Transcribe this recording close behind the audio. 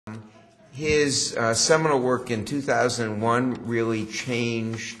His seminal work in 2001 really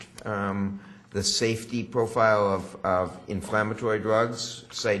changed the safety profile of inflammatory drugs,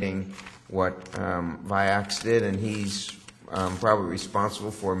 citing what Vioxx did, and he's probably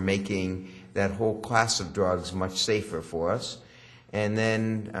responsible for making that whole class of drugs much safer for us. And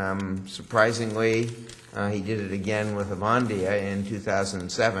then, surprisingly, he did it again with Avandia in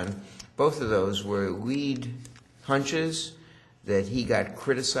 2007. Both of those were lead hunches that he got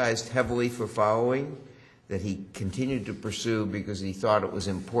criticized heavily for following, that he continued to pursue because he thought it was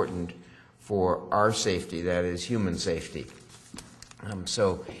important for our safety, that is, human safety.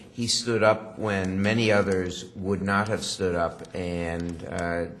 So he stood up when many others would not have stood up,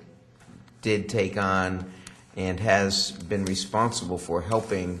 and did take on and has been responsible for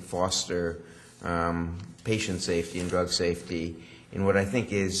helping foster patient safety and drug safety in what I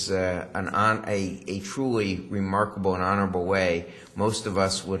think is a truly remarkable and honorable way. Most of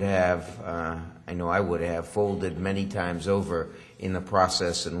us would have, I know I would have, folded many times over in the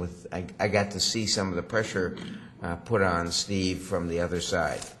process, and I got to see some of the pressure put on Steve from the other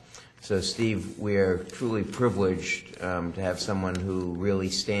side. So Steve, we are truly privileged to have someone who really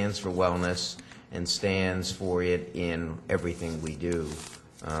stands for wellness and stands for it in everything we do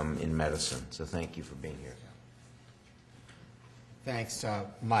in medicine. So thank you for being here. Thanks,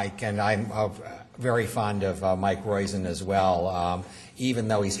 Mike, and I'm very fond of Mike Roizen as well, even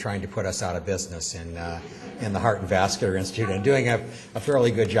though he's trying to put us out of business in the Heart and Vascular Institute, and doing a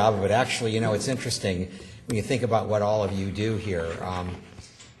fairly good job of it. Actually, you know, it's interesting when you think about what all of you do here.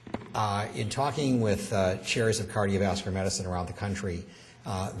 In talking with chairs of cardiovascular medicine around the country,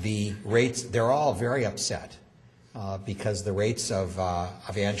 the rates, they're all very upset because the rates of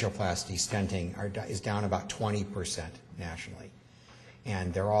angioplasty stenting is down about 20% nationally.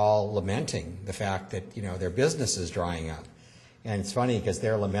 And they're all lamenting the fact that, you know, their business is drying up. And it's funny because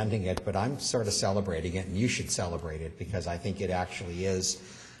they're lamenting it, but I'm sort of celebrating it, and you should celebrate it because I think it actually is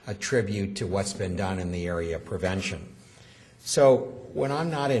a tribute to what's been done in the area of prevention. So when I'm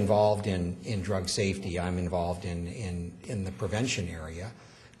not involved in drug safety, I'm involved in the prevention area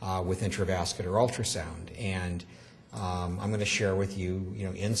with intravascular ultrasound. And I'm going to share with you,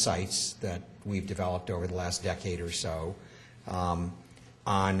 insights that we've developed over the last decade or so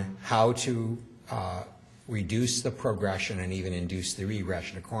on how to reduce the progression and even induce the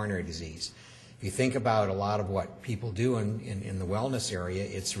regression of coronary disease. If you think about a lot of what people do in the wellness area,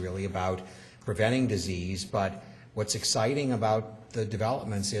 it's really about preventing disease, but what's exciting about the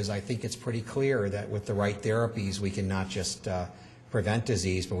developments is I think it's pretty clear that with the right therapies we can not just prevent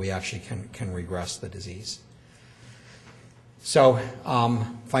disease, but we actually can regress the disease. So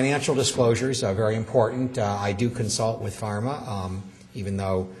financial disclosures are very important. I do consult with pharma, even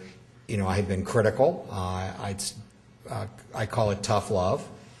though I have been critical. I call it tough love.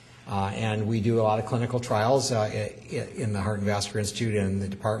 And we do a lot of clinical trials in the Heart and Vascular Institute and the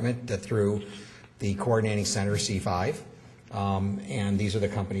department through the coordinating center C5. And these are the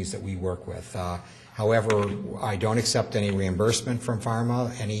companies that we work with. However, I don't accept any reimbursement from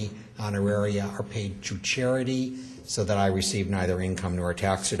pharma. Any honoraria are paid to charity so that I receive neither income nor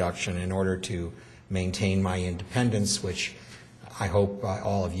tax deduction in order to maintain my independence, which I hope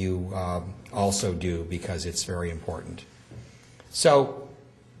all of you also do because it's very important. So,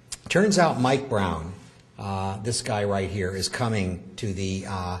 turns out Mike Brown, this guy right here, is coming to the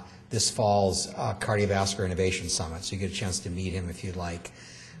this fall's Cardiovascular Innovation Summit, so you get a chance to meet him if you'd like.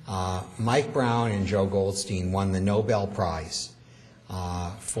 Mike Brown and Joe Goldstein won the Nobel Prize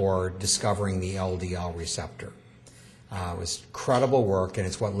for discovering the LDL receptor. It was incredible work, and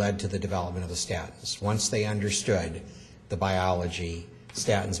it's what led to the development of the statins. Once they understood the biology,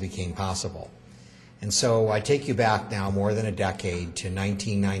 statins became possible. And so I take you back now more than a decade to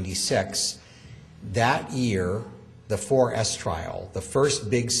 1996. That year, the 4S trial, the first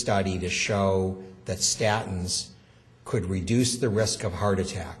big study to show that statins could reduce the risk of heart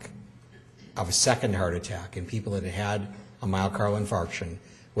attack, of a second heart attack in people that had had a myocardial infarction,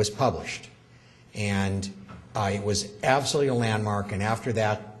 was published. And it was absolutely a landmark, and after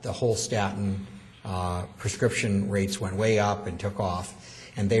that, the whole statin prescription rates went way up and took off.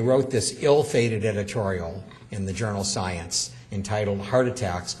 And they wrote this ill-fated editorial in the journal Science entitled "Heart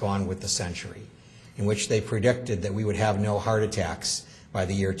Attacks Gone with the Century," in which they predicted that we would have no heart attacks by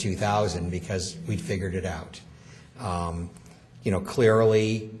the year 2000 because we'd figured it out.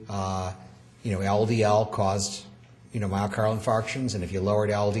 Clearly, LDL caused, myocardial infarctions, and if you lowered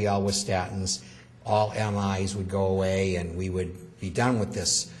LDL with statins, all MIs would go away and we would be done with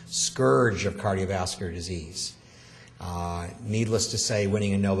this scourge of cardiovascular disease. Needless to say,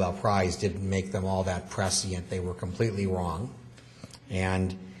 winning a Nobel Prize didn't make them all that prescient. They were completely wrong.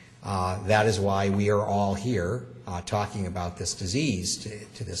 And That is why we are all here talking about this disease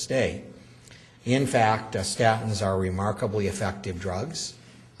to this day. In fact, statins are remarkably effective drugs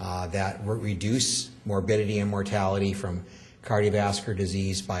that reduce morbidity and mortality from cardiovascular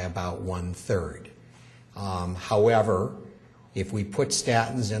disease by about 1/3. However, if we put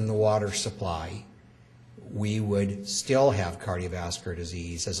statins in the water supply, we would still have cardiovascular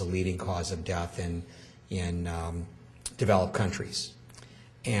disease as a leading cause of death in developed countries.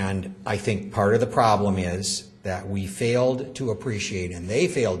 And I think part of the problem is that we failed to appreciate, and they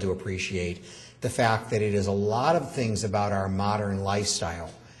failed to appreciate, the fact that it is a lot of things about our modern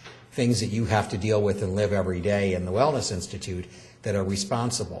lifestyle, things that you have to deal with and live every day in the Wellness Institute, that are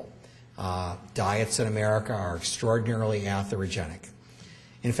responsible. Diets in America are extraordinarily atherogenic.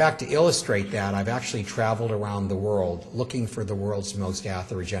 In fact, to illustrate that, I've actually traveled around the world looking for the world's most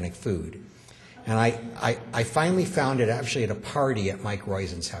atherogenic food. And I finally found it actually at a party at Mike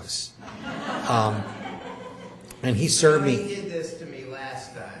Roizen's house. And he served me... He did this to me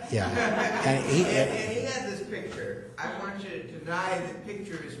last time. Yeah. And he had this picture. I want you to deny the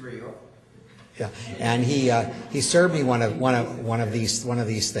picture is real. Yeah, and he served me one of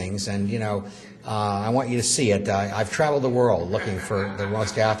these things, and you know, I want you to see it. I've traveled the world looking for the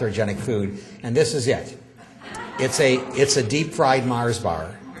most atherogenic food, and this is it. It's a deep fried Mars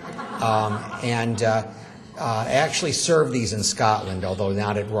bar, and I actually served these in Scotland, although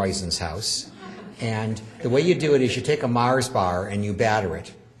not at Roizen's house. And the way you do it is you take a Mars bar and you batter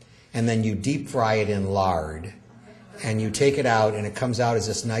it, and then you deep fry it in lard. And you take it out, and it comes out as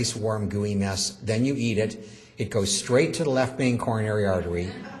this nice, warm, gooey mess. Then you eat it. It goes straight to the left main coronary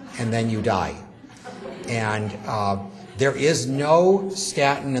artery, and then you die. And there is no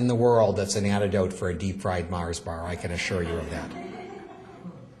statin in the world that's an antidote for a deep-fried Mars bar. I can assure you of that.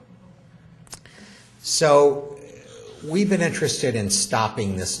 So we've been interested in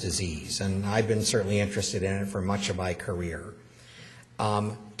stopping this disease, and I've been certainly interested in it for much of my career.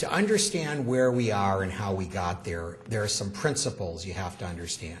 To understand where we are and how we got there, there are some principles you have to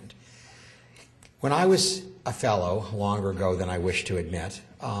understand. When I was a fellow, longer ago than I wish to admit,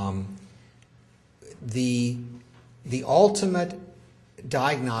 the ultimate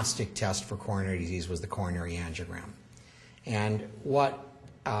diagnostic test for coronary disease was the coronary angiogram. And what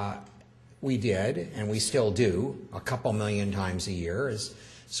we did, and we still do, a couple million times a year, is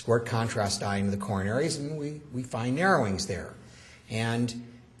squirt contrast dye into the coronaries, and we find narrowings there. And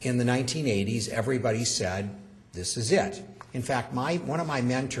in the 1980s, everybody said, this is it. In fact, one of my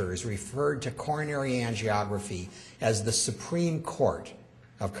mentors referred to coronary angiography as the Supreme Court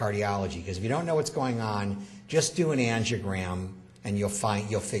of cardiology, because if you don't know what's going on, just do an angiogram and you'll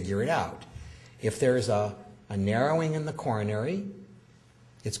figure it out. If there's a narrowing in the coronary,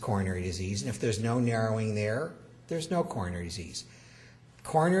 it's coronary disease, and if there's no narrowing there, there's no coronary disease.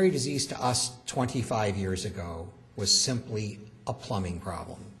 Coronary disease to us 25 years ago was simply a plumbing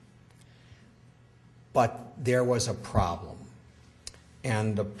problem. But there was a problem.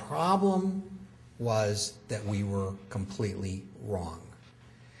 And the problem was that we were completely wrong.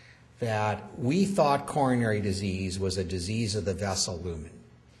 That we thought coronary disease was a disease of the vessel lumen.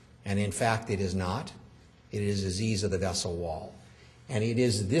 And in fact, it is not. It is a disease of the vessel wall. And it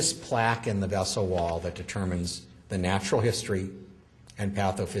is this plaque in the vessel wall that determines the natural history and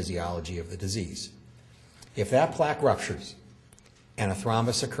pathophysiology of the disease. If that plaque ruptures and a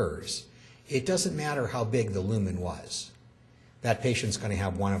thrombus occurs, it doesn't matter how big the lumen was. That patient's going to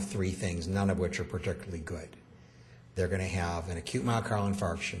have one of three things, none of which are particularly good. They're going to have an acute myocardial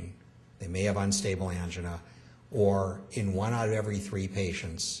infarction, they may have unstable angina, or in 1 out of every 3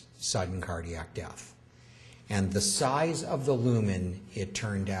 patients, sudden cardiac death. And the size of the lumen, it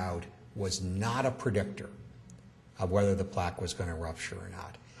turned out, was not a predictor of whether the plaque was going to rupture or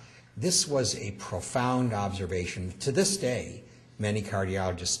not. This was a profound observation. To this day, many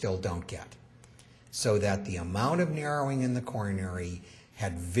cardiologists still don't get. So that the amount of narrowing in the coronary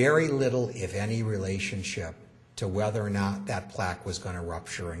had very little, if any, relationship to whether or not that plaque was going to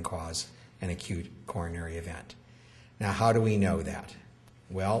rupture and cause an acute coronary event. Now, how do we know that?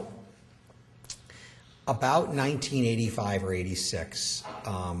 Well, about 1985 or 86,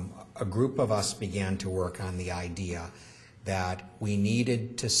 a group of us began to work on the idea that we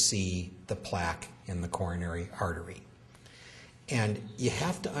needed to see the plaque in the coronary artery. And you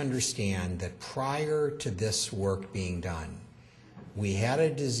have to understand that prior to this work being done, we had a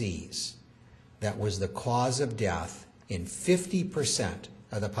disease that was the cause of death in 50%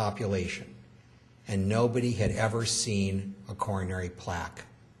 of the population, and nobody had ever seen a coronary plaque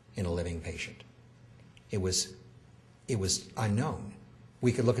in a living patient. It was unknown.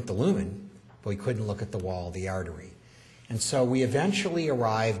 We could look at the lumen, but we couldn't look at the wall of the artery. And so we eventually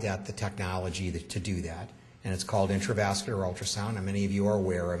arrived at the technology to do that, and it's called intravascular ultrasound, and many of you are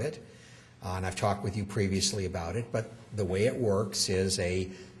aware of it, and I've talked with you previously about it, but the way it works is a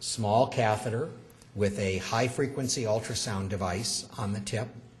small catheter with a high-frequency ultrasound device on the tip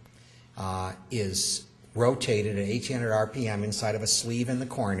is rotated at 1800 RPM inside of a sleeve in the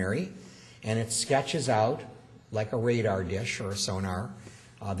coronary, and it sketches out, like a radar dish or a sonar,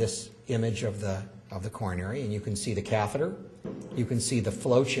 this image of the coronary, and you can see the catheter, you can see the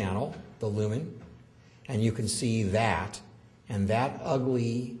flow channel, the lumen, and you can see that, and that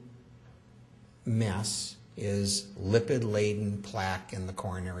ugly mess is lipid-laden plaque in the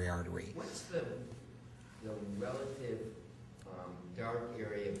coronary artery. What's the relative dark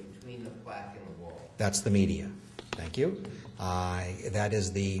area between the plaque and the wall? That's the media. Thank you. That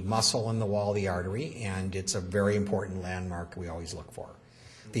is the muscle in the wall of the artery, and it's a very important landmark we always look for.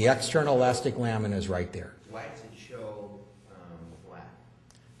 The external elastic lamina is right there. Why does it show black?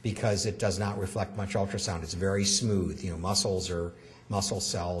 Because it does not reflect much ultrasound. It's very smooth. You know, muscle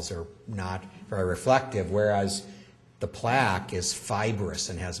cells are not very reflective, whereas the plaque is fibrous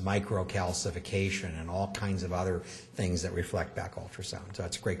and has microcalcification and all kinds of other things that reflect back ultrasound. So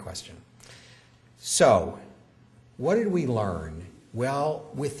that's a great question. So, what did we learn? Well,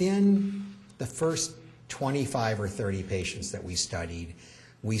 within the first 25 or 30 patients that we studied,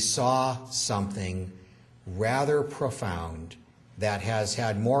 we saw something rather profound that has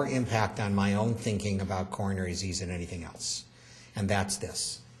had more impact on my own thinking about coronary disease than anything else. And that's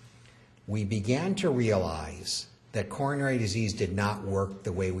this. We began to realize that coronary disease did not work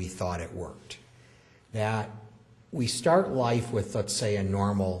the way we thought it worked. That we start life with, let's say, a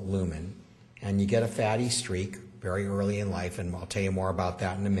normal lumen, and you get a fatty streak very early in life, and I'll tell you more about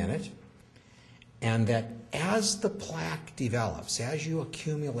that in a minute. And that as the plaque develops, as you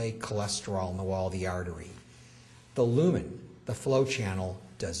accumulate cholesterol in the wall of the artery, the lumen, the flow channel,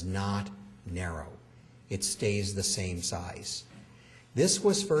 does not narrow. It stays the same size. This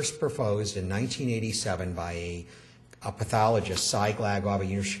was first proposed in 1987 by a pathologist, Cy Glagov at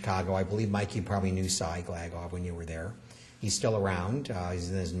University of Chicago. I believe, Mike, you probably knew Cy Glagov when you were there. He's still around. He's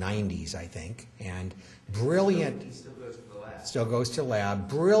in his 90s, I think. And brilliant. He still goes to the lab. Still goes to lab.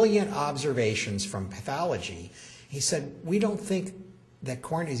 Brilliant observations from pathology. He said, we don't think that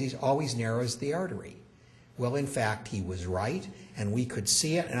coronary disease always narrows the artery. Well, in fact, he was right, and we could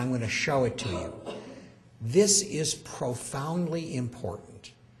see it, and I'm going to show it to you. This is profoundly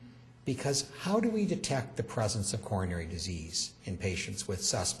important because how do we detect the presence of coronary disease in patients with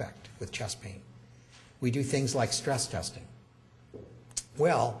chest pain? We do things like stress testing.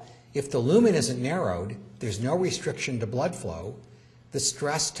 Well, if the lumen isn't narrowed, there's no restriction to blood flow, the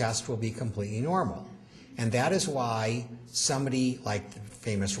stress test will be completely normal. And that is why somebody like the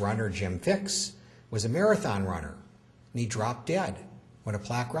famous runner Jim Fixx was a marathon runner, and he dropped dead when a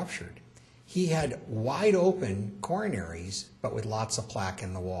plaque ruptured. He had wide open coronaries, but with lots of plaque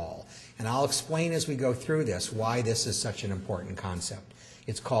in the wall. And I'll explain as we go through this why this is such an important concept.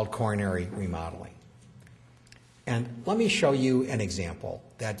 It's called coronary remodeling. And let me show you an example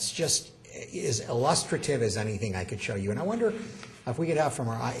that's just as illustrative as anything I could show you. And I wonder if we could have from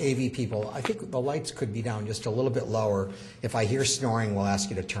our AV people, I think the lights could be down just a little bit lower. If I hear snoring, we'll ask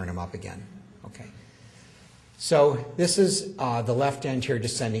you to turn them up again. Okay. So this is the left end here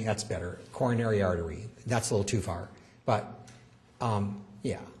descending, that's better, coronary artery. That's a little too far, but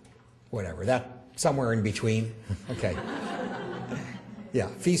yeah, whatever. That somewhere in between, okay. Yeah,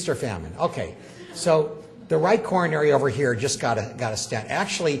 feast or famine. Okay, so the right coronary over here just got a stent.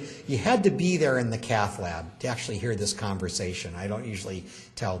 Actually, you had to be there in the cath lab to actually hear this conversation. I don't usually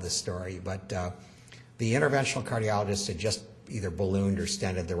tell this story, but the interventional cardiologist had just either ballooned or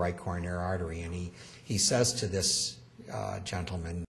stented the right coronary artery, and he says to this gentleman,